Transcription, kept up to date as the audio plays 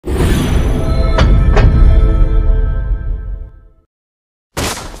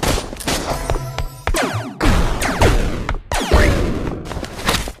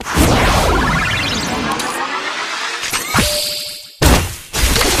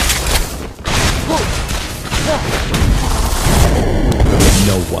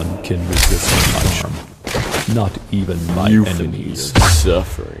No one can resist my charm. Not even my enemies.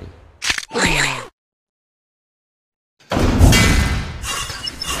 Suffering.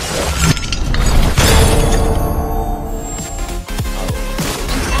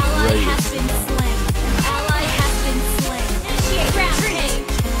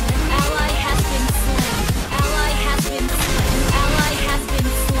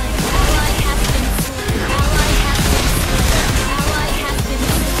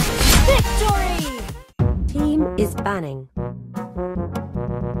 Is banning.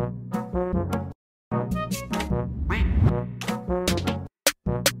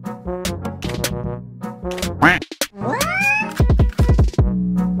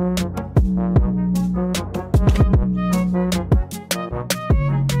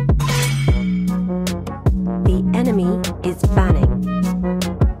 The enemy is banning.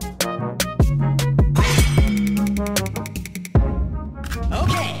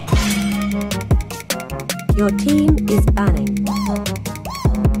 Your team is banning.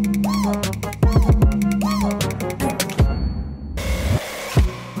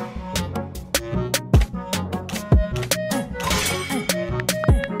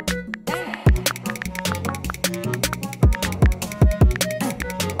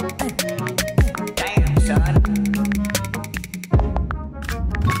 Damn, son.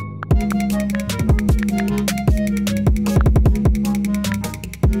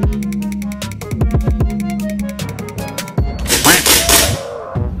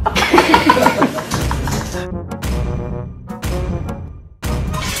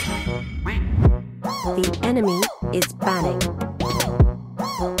 The enemy is banning.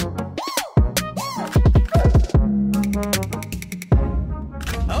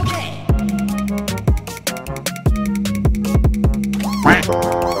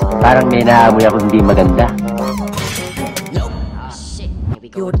 Parang may naamoy ako hindi maganda.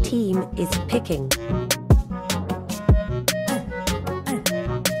 Your team is picking.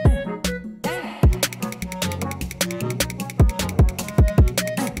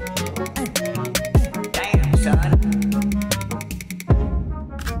 Damn, son.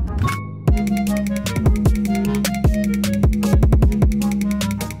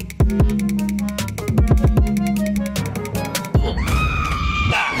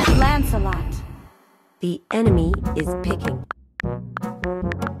 The enemy is picking.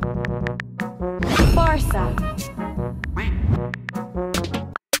 Barca.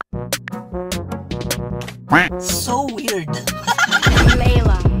 So weird.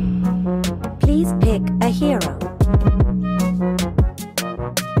 Layla. Please pick a hero.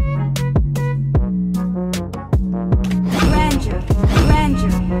 Granger.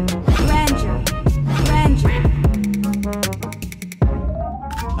 Granger. Granger. Granger.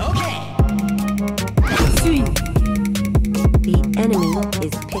 Shin. The enemy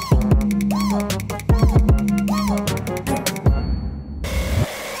is picking.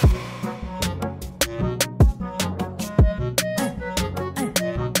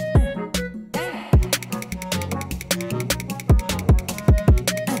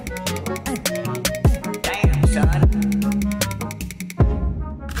 Damn, son.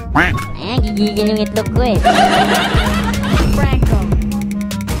 Ayan, gigigil yung itlog ko eh. Franco.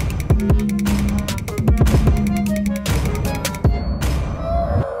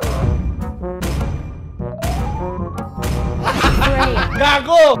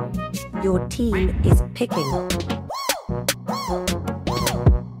 Gago! Your team is picking.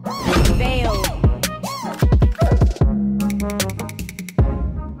 Veil.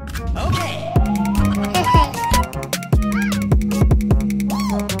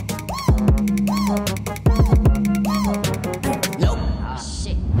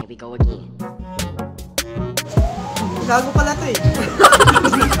 Gago pala to eh.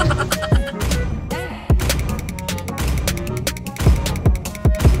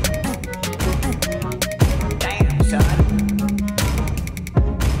 Damn, son.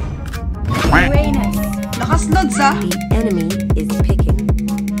 Uranus. Lakas nods ah. The enemy is picking.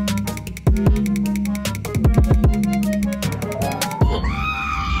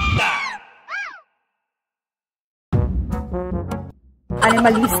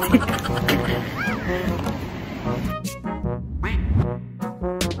 Animalistic.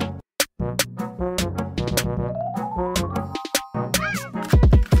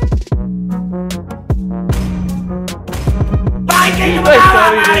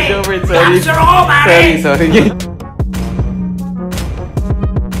 Sorry. Guinevere.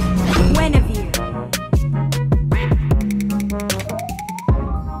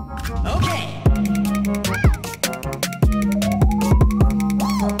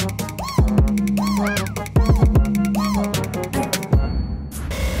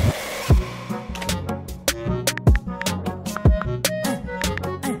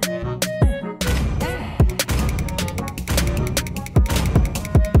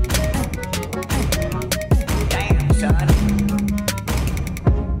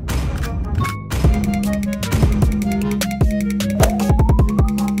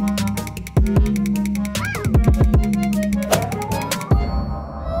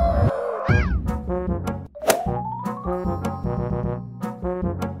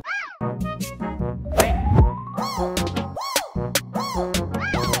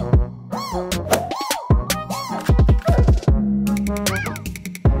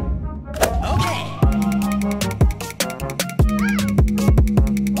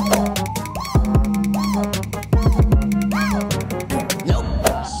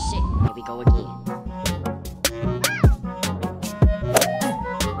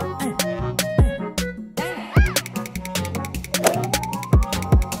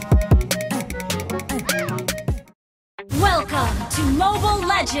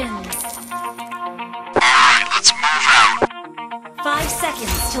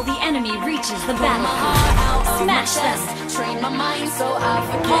 seconds till the enemy reaches the battle. Smash them. Train my mind so I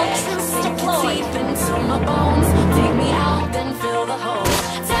forget. All troops deployed. Deep into my bones. Dig me out, then fill the hole.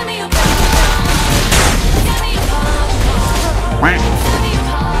 Tear me apart. Tear me apart. Tear me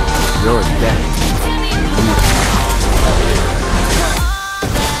apart. You're dead. Tear me apart.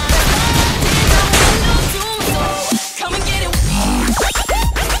 Come and get it.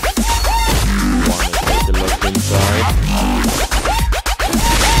 Wanna take a look inside?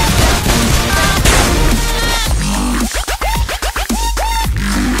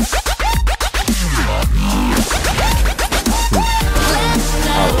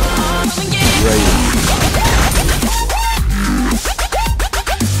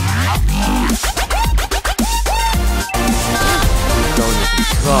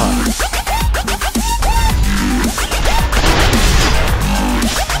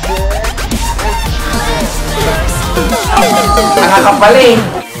 Nakakapal eh.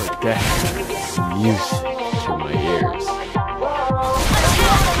 Death music to my ears.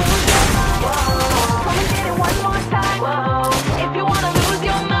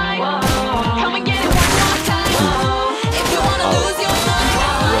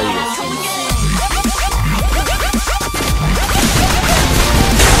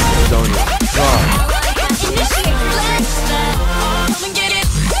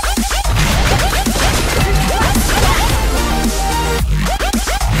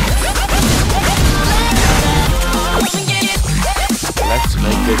 Let's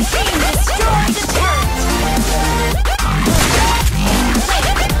make it.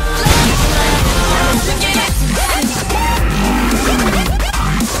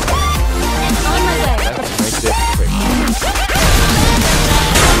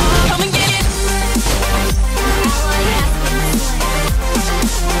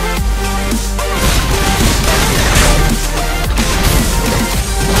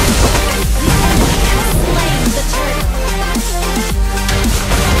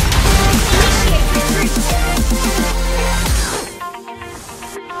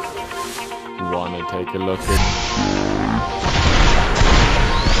 Wanna take a look at?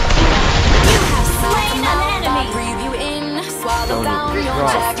 Slain an enemy. Breathe you in, swallow down your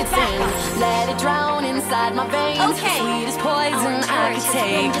jacket thin. Let it drown inside my veins. Okay. Sweetest poison Our I turret could has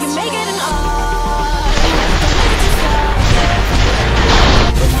take. been You make it an destroyed. art.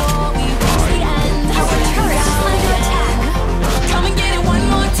 Before we reach the end, Our turret is under attack. come and get it one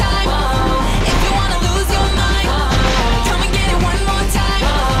more time. If you wanna lose your mind, come and get it one more time.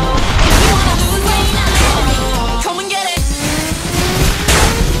 If you wanna lose your mind, come and get it.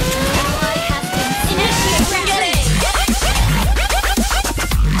 Initiate Come and get it.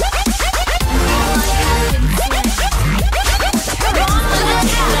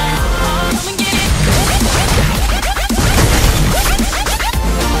 Come and get it.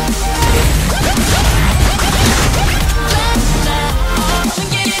 Come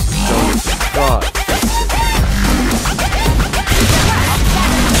and get it. God.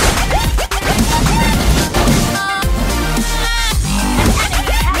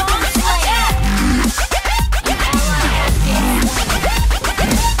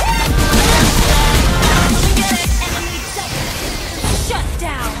 Shut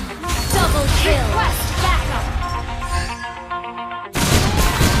down. Double kill. Request backup.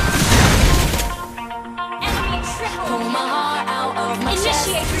 Enemy triple. Pull my heart out of my chest.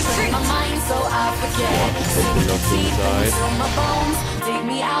 Initiate Train retreat. my mind so I forget. Take a look Deep inside. into my bones. Dig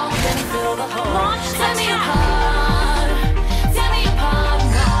me out, then fill the hole. Launch Tear me attack. apart. Tear me apart.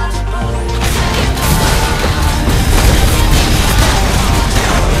 Not a bone.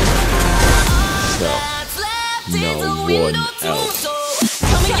 So, That's left no is a one window to else. soul.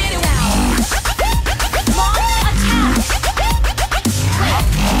 Come and get it. Launch attack.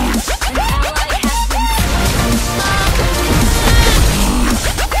 An ally has been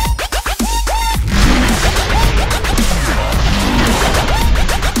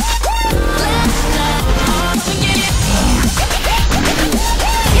Come and get it.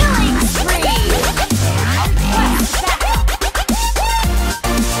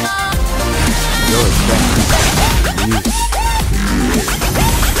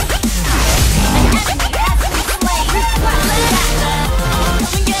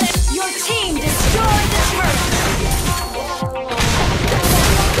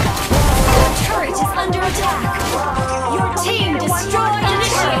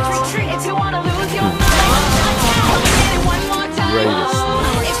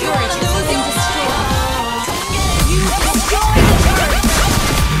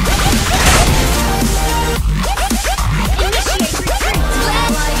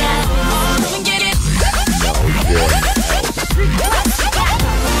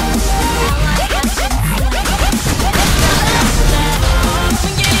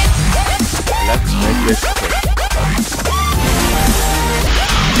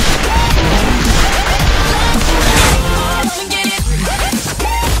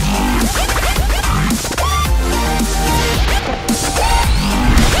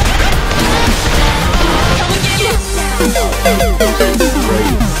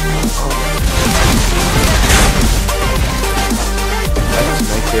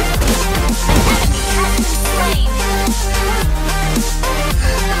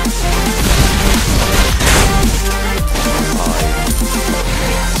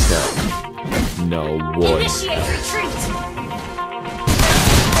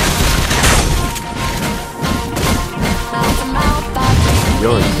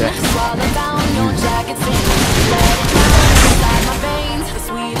 You're dead. Swallow down your jacket, sing. Let it drown inside my veins. The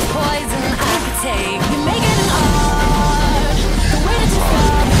sweetest poison I could take. You're making it hard. The way that you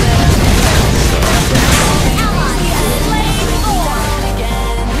fall there. Ally has slain down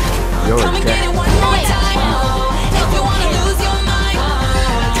again. You're Come and get it one more time. If you wanna lose your mind,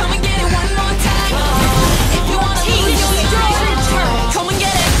 come and get it one more time. If you wanna lose your mind, come and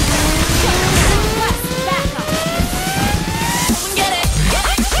get it.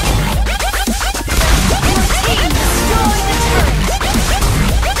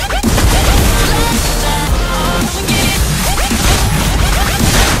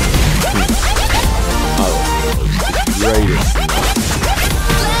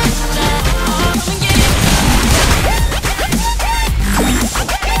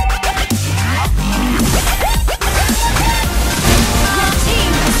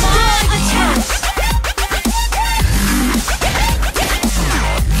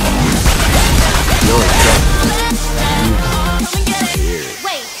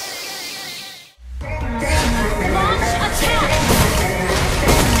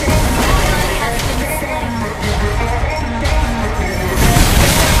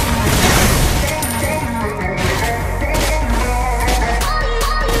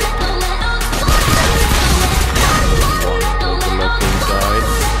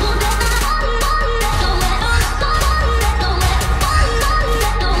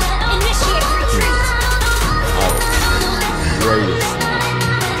 Greatest.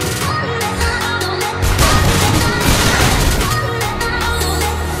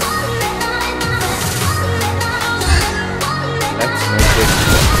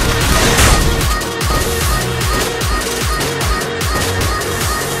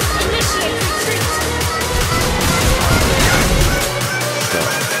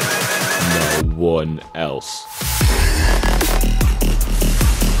 One else.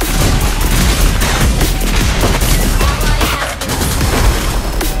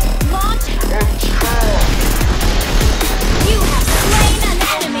 You have slain an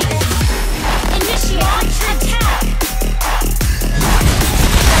enemy. Initiate attack.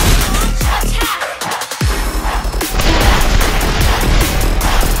 Attack.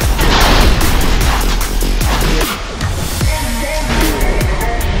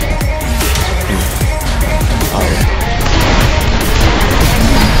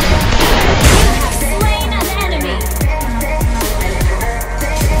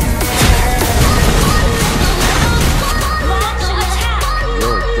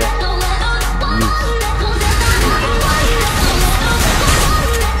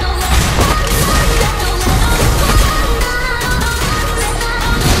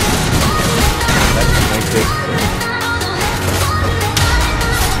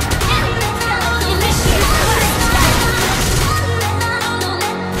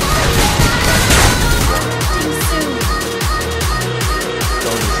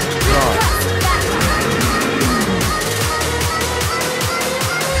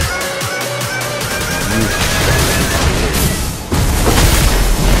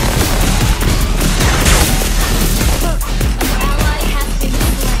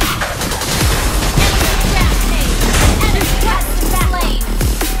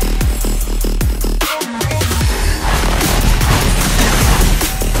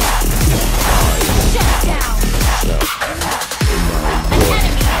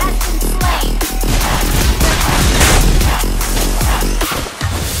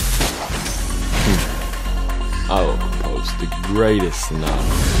 I will post the greatest now.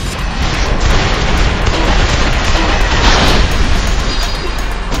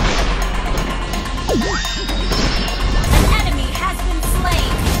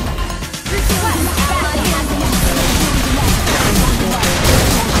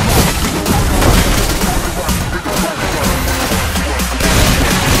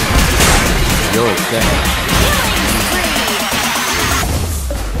 You're dead.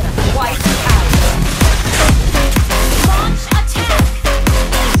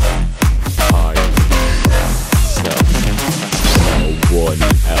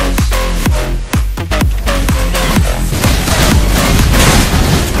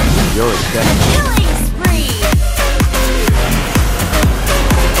 You're dead.